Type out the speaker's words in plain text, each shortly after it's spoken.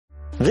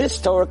This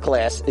Torah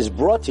class is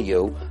brought to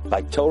you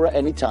by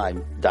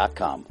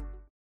TorahAnytime.com.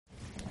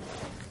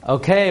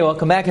 Okay,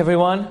 welcome back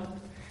everyone.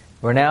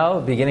 We're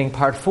now beginning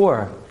part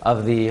 4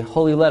 of the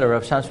Holy Letter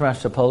of Shlomo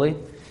Shapoli.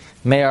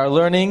 May our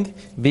learning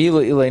be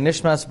Ilay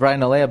Nishmas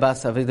Brian Alea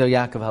Bas Avigdor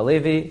Yaakov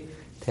Halevi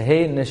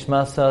Tehei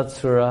Nishmasa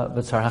Tzura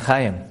B'Tzar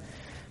HaChaim.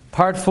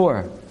 Part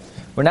 4.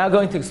 We're now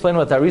going to explain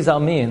what the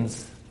Arizal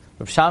means.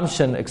 Rav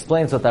Shamshin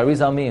explains what the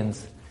Arizal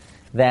means.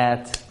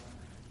 That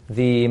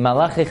the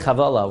Malachi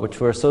Chavala, which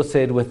were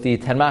associated with the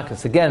Ten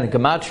Makkos, again, the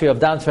Gematria of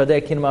Dan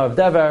Tzradei Kinmar of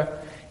Dever,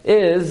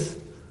 is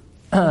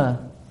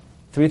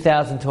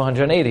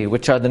 3,280,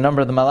 which are the number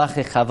of the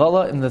Malachi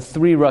Chavala in the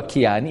 3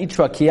 Rakia. And each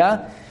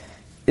Rakia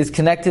is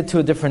connected to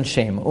a different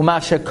Shem.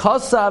 Umasha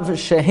Kosav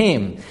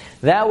Shehem,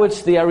 that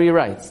which the Ari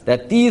writes,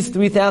 that these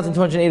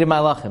 3,280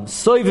 Malachim,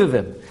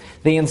 Soivivim,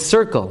 they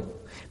encircle,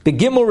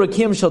 Begimul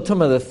Rakim Shal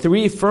Tumah, the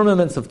 3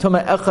 firmaments of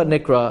Tumah, Echad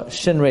Nikra,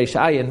 Shin Reish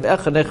Ayin,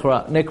 Echad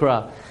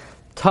Nikra,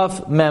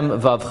 Taf Mem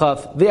Vav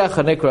Chaf,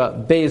 V'Echad Nikra,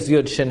 Beis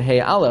Yud Shin Hei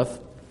Aleph.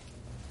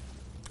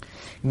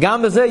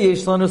 Gam B'zeh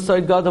Yesh Lanu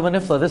Soid Gadav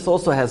Anifla. This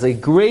also has a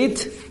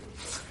great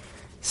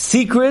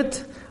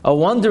secret, a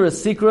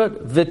wondrous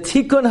secret,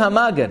 V'Tikun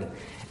Hamagad.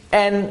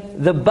 And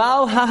the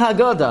Baal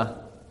HaHaggadah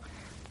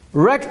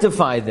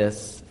rectified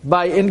this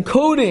by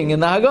encoding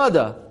in the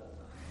Haggadah.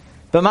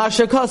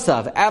 B'Masha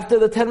Kosav, after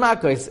the 10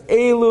 Makkos,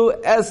 Elu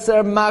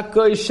Eser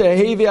Makkos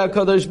Shehevi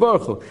HaKadosh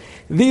Baruch Hu.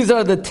 These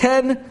are the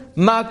 10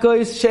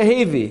 Makkos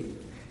Shehevi.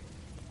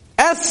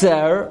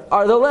 Eser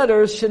are the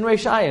letters Shin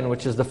Reish Ayin,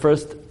 which is the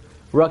first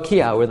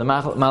Rakia, where the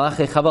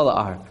Malachi Chavala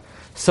are.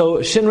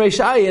 So Shin Reish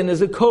Ayin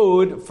is a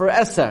code for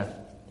Eser.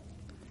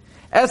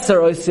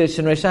 Eser Oisei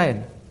Shin Reish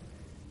Ayin.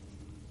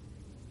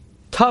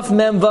 Taf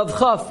Mem Vav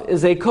Chaf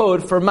is a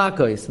code for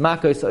Makkos.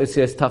 Makkos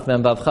Oisei Taf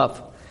Mem Vav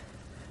Chaf.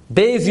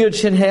 Beis Yud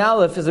Shin Hei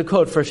Aleph is a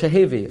code for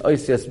Shehevi.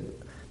 Oisias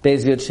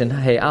Beis Yud Shin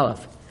Hei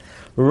Aleph.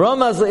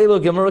 Ramaz Le'elu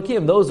Gimel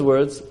Rakim. Those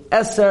words,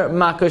 Eser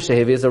Mako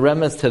Shehevi, is a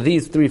remez to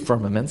these 3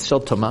 firmaments. Shel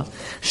Tumah.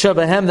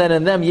 Shabahem, then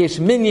in them, Yesh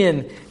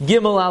Minyan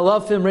Gimel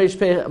Alafim Reish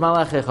Pei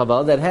Malachi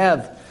Chaval, that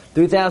have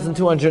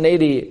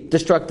 3,280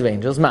 destructive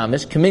angels.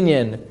 Mamish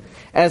Kaminyan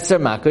Eser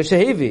Mako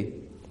Shehevi,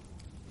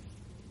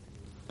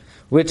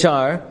 which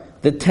are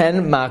the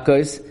 10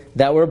 Makos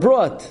that were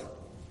brought.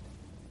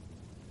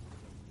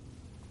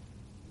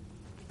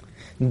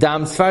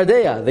 Dam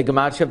Sfardeya, the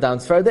Gematria of Dam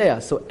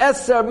Sfardeya. So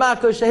Eser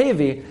Mako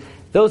Shehevi,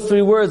 those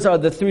 3 words are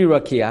the 3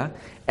 Rakia,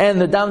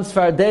 and the Dam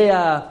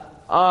Sfardeya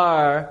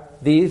are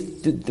the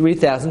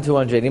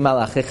 3,280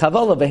 Malachi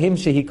Chavala, Vahim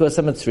Shehikos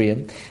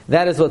HaMitzrayim.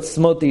 That is what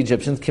smote the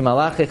Egyptians. Ki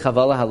Malachi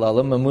Chavala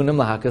Halalim, Mamunim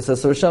Lahakas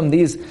HaSorsham.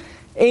 These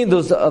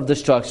angels of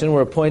destruction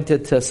were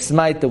appointed to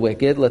smite the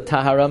wicked,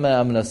 L'taharam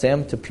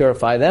Amnosem, to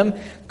purify them.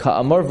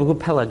 Ka'amor V'hu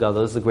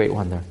Pelagalo is the great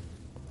wonder.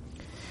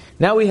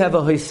 Now we have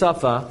a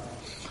Hosafa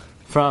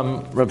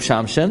from Rab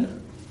Shamshin,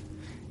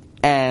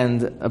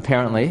 and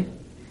apparently,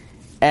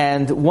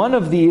 and one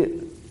of the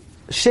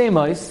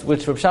Shemos,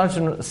 which Rab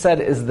Shamshin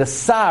said is the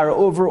Sar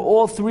over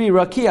all 3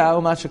 Rakia,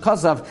 Umasha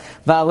Kosav,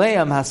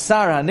 V'aleim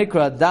Hasar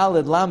HaNikra,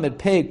 Dalid Lamed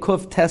Pei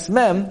Kuf Tes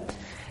Mem,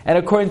 and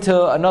according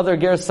to another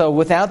Gersa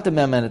without the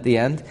Mem at the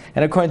end,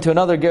 and according to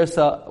another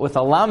Gersa with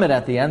a Lamed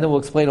at the end, and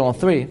we'll explain all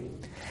 3.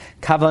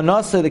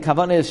 Kavanasa, the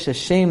Kavanah is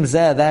Sheshem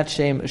Zeh, that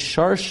Shem,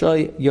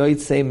 Sharshoy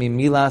Yoitse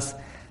Mimilas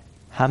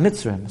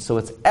HaMitzrim. So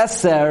it's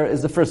Eser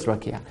is the first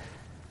Rakia.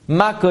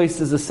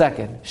 Makos is the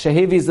second.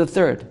 Shehevi is the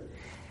third.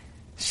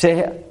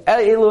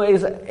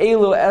 Elu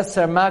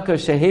Eser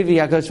Makos Shehevi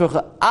HaKadosh Baruch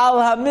Hu Al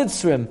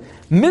HaMitzrim.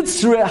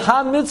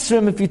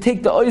 HaMitzrim, if you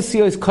take the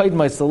Oisios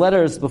Koidmos, the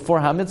letters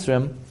before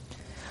HaMitzrim,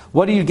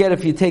 what do you get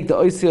if you take the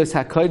Oisios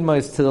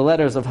HaKoidmos to the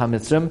letters of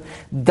HaMitzrim?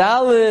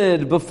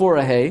 Dalid before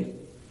a Hey,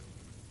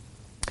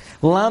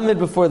 Lamed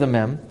before the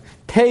Mem,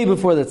 Pei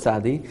before the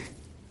Tzadi,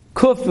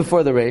 Kuf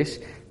before the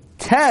Reish,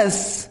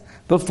 Tes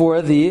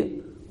before the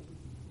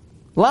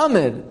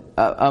Lamed,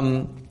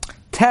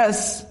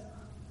 Tes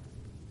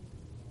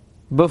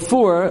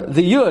before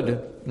the Yud.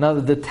 Now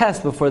the Tes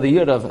before the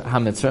Yud of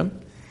HaMitzrim.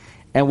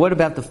 And what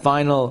about the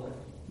final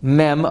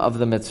Mem of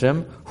the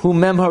Mitzrim? Hu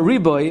Mem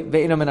HaRiboy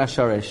Ve'ina Min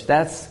HaSharesh.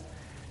 That's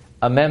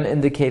a Mem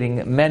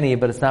indicating many,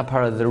 but it's not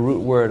part of the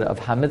root word of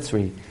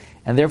HaMitzri.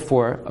 And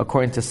therefore,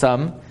 according to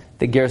some,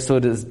 the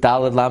Gersod is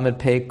Daled Lamed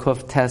Pei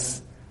Kuf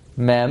Tes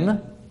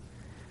Mem,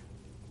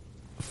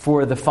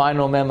 for the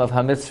final Mem of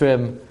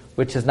HaMitzrim,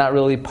 which is not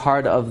really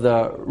part of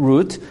the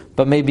root,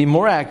 but maybe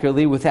more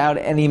accurately without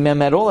any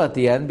Mem at all at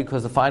the end,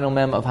 because the final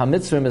Mem of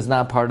HaMitzrim is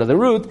not part of the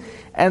root,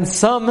 and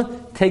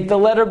some take the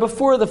letter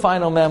before the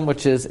final Mem,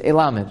 which is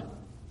Elamed.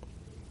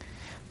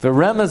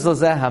 V'remez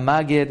lozeh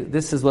hamagid,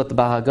 this is what the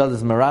Baal HaGadah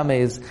is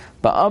merames,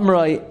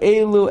 ba'amroi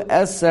elu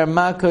eser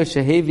mako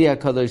shehevi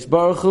HaKadosh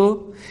Baruch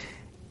Hu.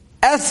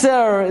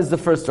 Eser is the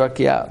first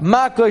Rakia,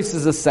 Makos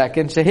is the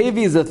second,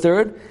 Shehevi is the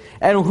third,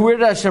 and where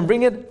did Hashem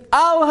bring it?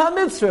 Al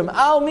ha-mitzrim.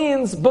 Al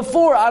means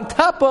before, on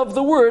top of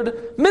the word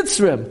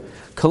mitzrim.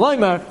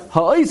 Kalaymar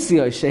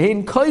ha'oisiyos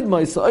shehein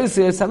koidmos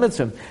ha'oisiyos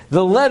ha-mitzrim.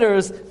 The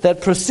letters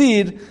that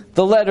precede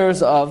the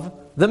letters of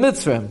the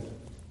mitzrim.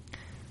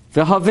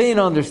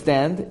 V'havein,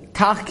 understand,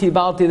 kach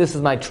kibalti, this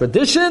is my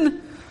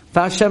tradition,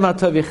 v'Hashem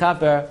hatov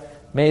yichaper,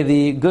 may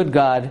the good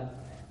God,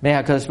 may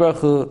HaKadosh Baruch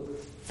Hu,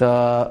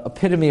 the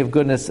epitome of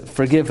goodness,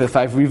 forgive if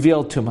I've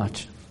revealed too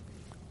much.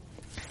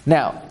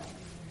 Now,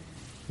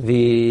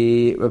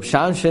 the Reb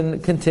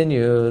Shamshin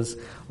continues,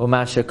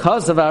 Umasha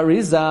Kosav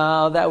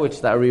Arizal, that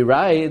which the Ari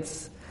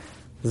writes,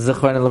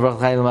 Zechron Levrach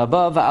Chayim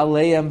above,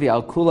 Aleim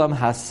V'al Kulam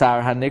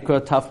Hasar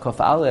Hanikra Tav Kof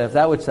Aleph,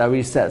 that which the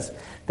Ari says,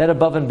 that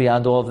above and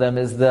beyond all of them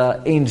is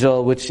the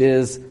angel, which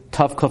is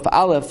Tav Kof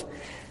Aleph.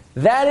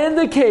 That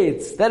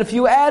indicates that if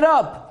you add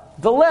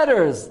up the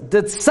letters,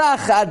 Ditzach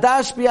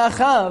Adash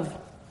Biachav,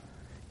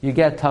 you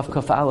get Tav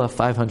Kof Aleph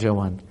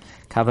 501.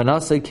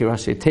 Kavanasai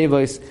Kirashi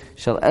Tevois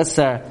Shel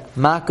Eser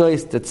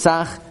Makois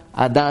Tetzach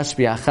Adash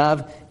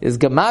Biachav is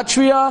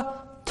Gematria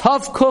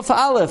Tav Kof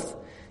Aleph.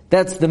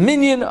 That's the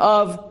minion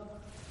of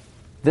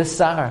the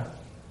Sar.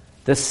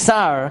 The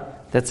Sar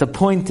that's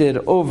appointed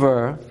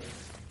over.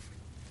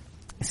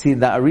 See,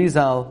 the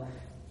Arizal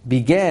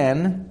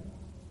began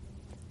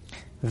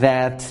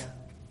that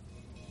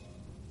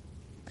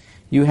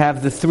you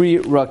have the three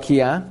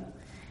Rakia,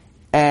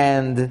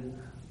 and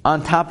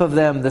on top of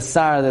them, the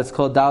Sar that's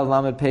called Dal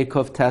Lamed Pei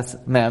Kuf Tes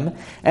Mem.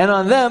 And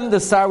on them, the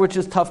Sar which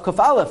is Tav Kuf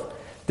Aleph.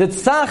 The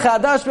Tzach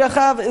Adash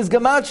B'Achav is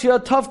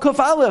Gematria Tav Kuf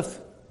Aleph.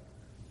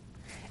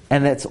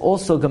 And it's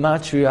also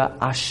Gematria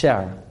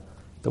Asher.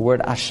 The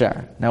word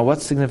Asher. Now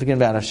what's significant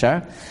about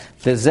Asher?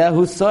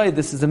 V'zehu soy,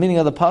 this is the meaning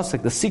of the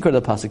Pasuk, the secret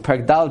of the Pasuk.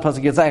 Parak Daled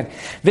Pasuk Yetzayin.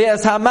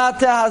 V'ez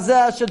hamate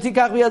hazeh asher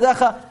tikach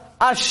b'yadecha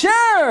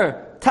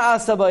Asher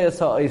ta'asa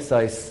b'yasa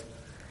oisais.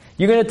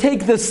 You're going to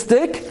take the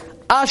stick,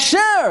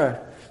 Asher.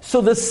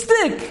 So the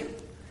stick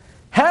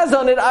has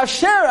on it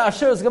Asher.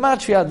 Asher is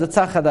Gematria, the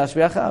Tzach Hadash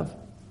B'Achav.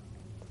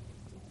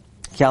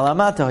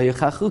 Kialamata hoyu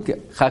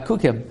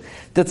chakukim.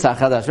 The Tzach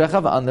Hadash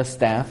B'Achav, on the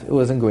staff, it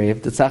was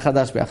engraved, the Tzach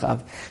Hadash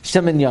B'Achav.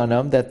 Shemin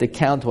Yonam, that the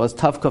count was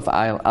Tav Kof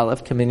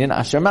Aleph, Kaminyan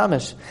Asher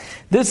Mamish.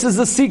 This is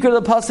the secret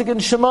of the Pasuk in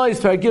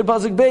Shemois, Paragir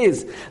Pasuk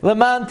Beis.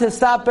 Leman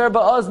tesaper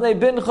ba'oznei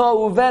bincha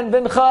uven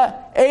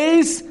bincha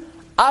eis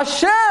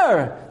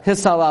Asher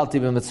hisalalti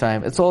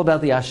b'Mitzrayim. It's all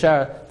about the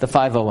Asher, the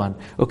 501.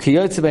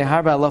 Ukiyotze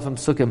be'harba alofim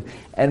psukim,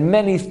 and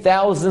many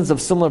thousands of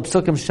similar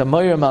psukim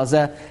shamoyer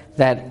malzeh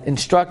that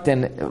instruct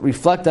and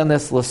reflect on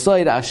this.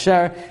 L'soid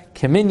Asher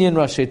keminyan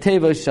rashi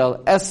tevos shel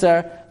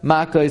eser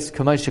makos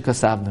k'moshe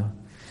kasavnu.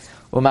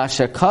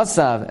 U'masher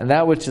kasav, and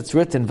that which it's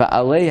written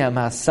va'aleihem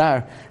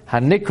hasar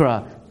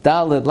hanikra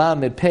daled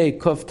lamed pei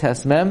kuf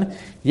tes mem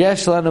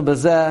yesh lanu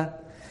b'zeh.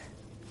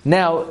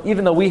 Now,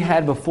 even though we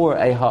had before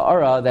a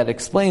ha'ara that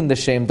explained the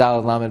Shem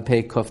Daled Lamed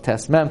Pei Kuf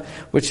Tes Mem,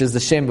 which is the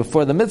Shem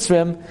before the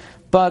Mitzrim,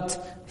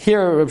 but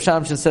here Reb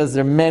Shamshin says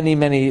there are many,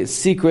 many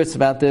secrets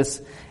about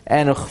this,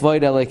 and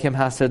Uchvoid Elokim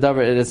Haser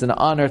Davar, it is an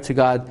honor to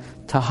God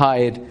to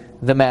hide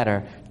the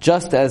matter.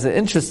 Just as an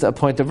interest, a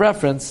point of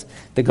reference,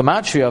 the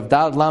Gematria of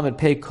Daled Lamed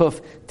Pei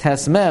Kuf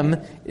Tes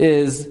Mem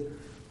is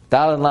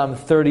Daled Lamed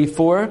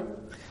 34,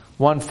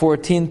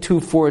 114,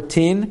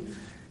 214,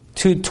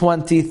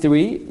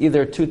 223,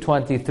 either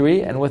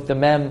 223, and with the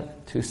Mem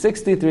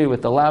 263,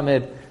 with the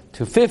Lamed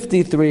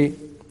 253.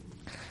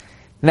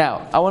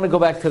 Now, I want to go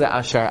back to the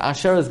Asher.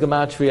 Asher is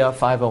Gematria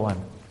 501.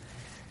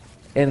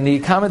 In the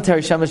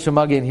commentary Shemesh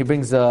Shemagin, he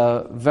brings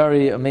a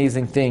very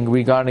amazing thing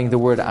regarding the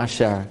word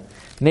Asher.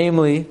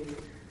 Namely,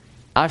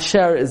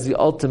 Asher is the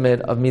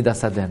ultimate of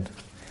Midas Hadin.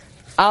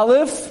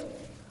 Aleph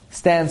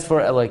stands for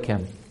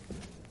Elokim.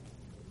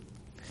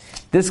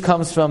 This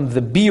comes from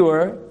the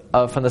Biur,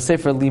 from the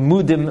Sefer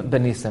Limudim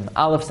Benisim.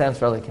 Aleph stands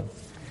for Elokim.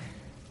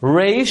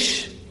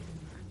 Reish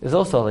is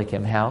also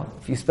Elokim. How?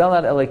 If you spell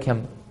out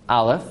Elokim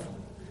Aleph,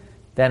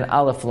 then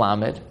Aleph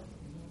Lamed,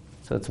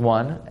 so it's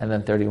 1, and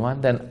then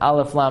 31. Then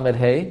Aleph Lamed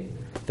Hey,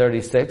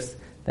 36.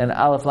 Then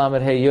Aleph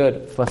Lamed Hey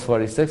Yud plus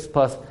 46,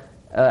 plus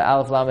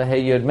Aleph Lamed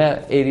Hey Yud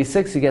Mem,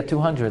 86, you get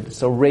 200.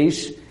 So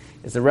Reish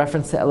is a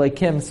reference to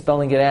Elokim,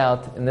 spelling it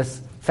out in this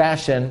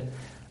fashion.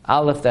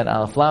 Aleph, then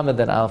Aleph Lamed,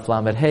 then Aleph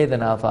Lamed Hey,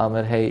 then Aleph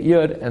Lamed Hey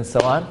Yud, and so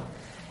on.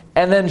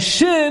 And then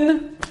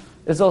Shin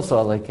is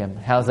also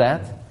Elokim. How's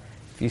that?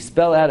 If you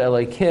spell out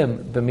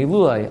Elokim,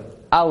 b'milulai,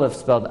 Aleph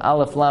spelled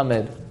Aleph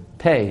Lamed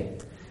Pei,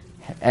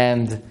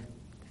 and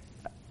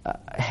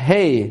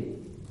Hey,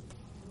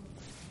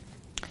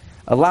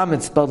 a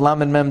Lamed spelled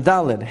Lamed Mem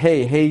Daled,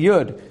 Hey, Hey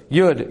Yud,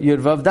 Yud,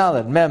 Yud Vav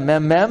Daled, Mem,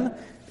 Mem, Mem,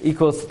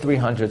 equals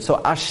 300.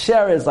 So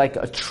Asher is like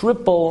a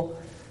triple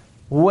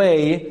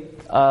way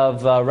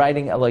of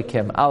writing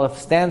Elokim. Aleph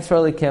stands for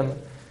Elokim.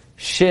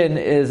 Shin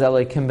is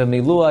Elokim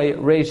b'miluai.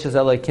 Reish is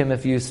Elokim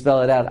if you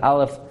spell it out.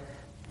 Aleph,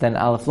 then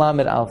Aleph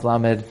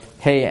Lamed,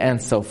 Hey,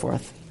 and so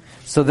forth.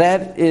 So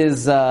that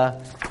is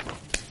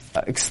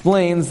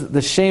explains the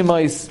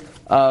Shemos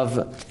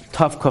of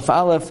Tav Kuf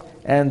Aleph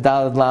and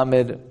Daled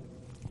Lamed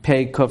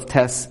Pei Kuf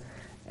Tes,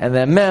 and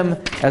then Mem,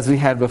 as we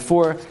had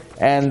before.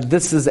 And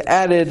this is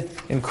added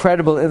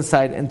incredible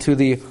insight into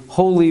the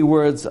holy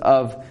words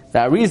of the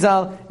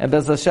Arizal, and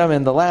Bez Hashem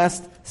in the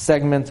last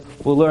segment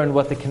we'll learn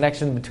what the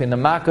connection between the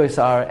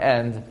Makos are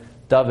and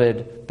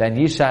David ben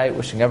Yishai.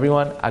 Wishing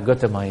everyone a good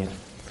Mayim.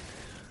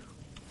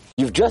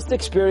 You've just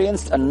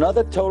experienced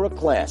another Torah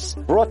class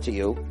brought to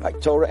you by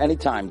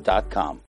TorahAnytime.com.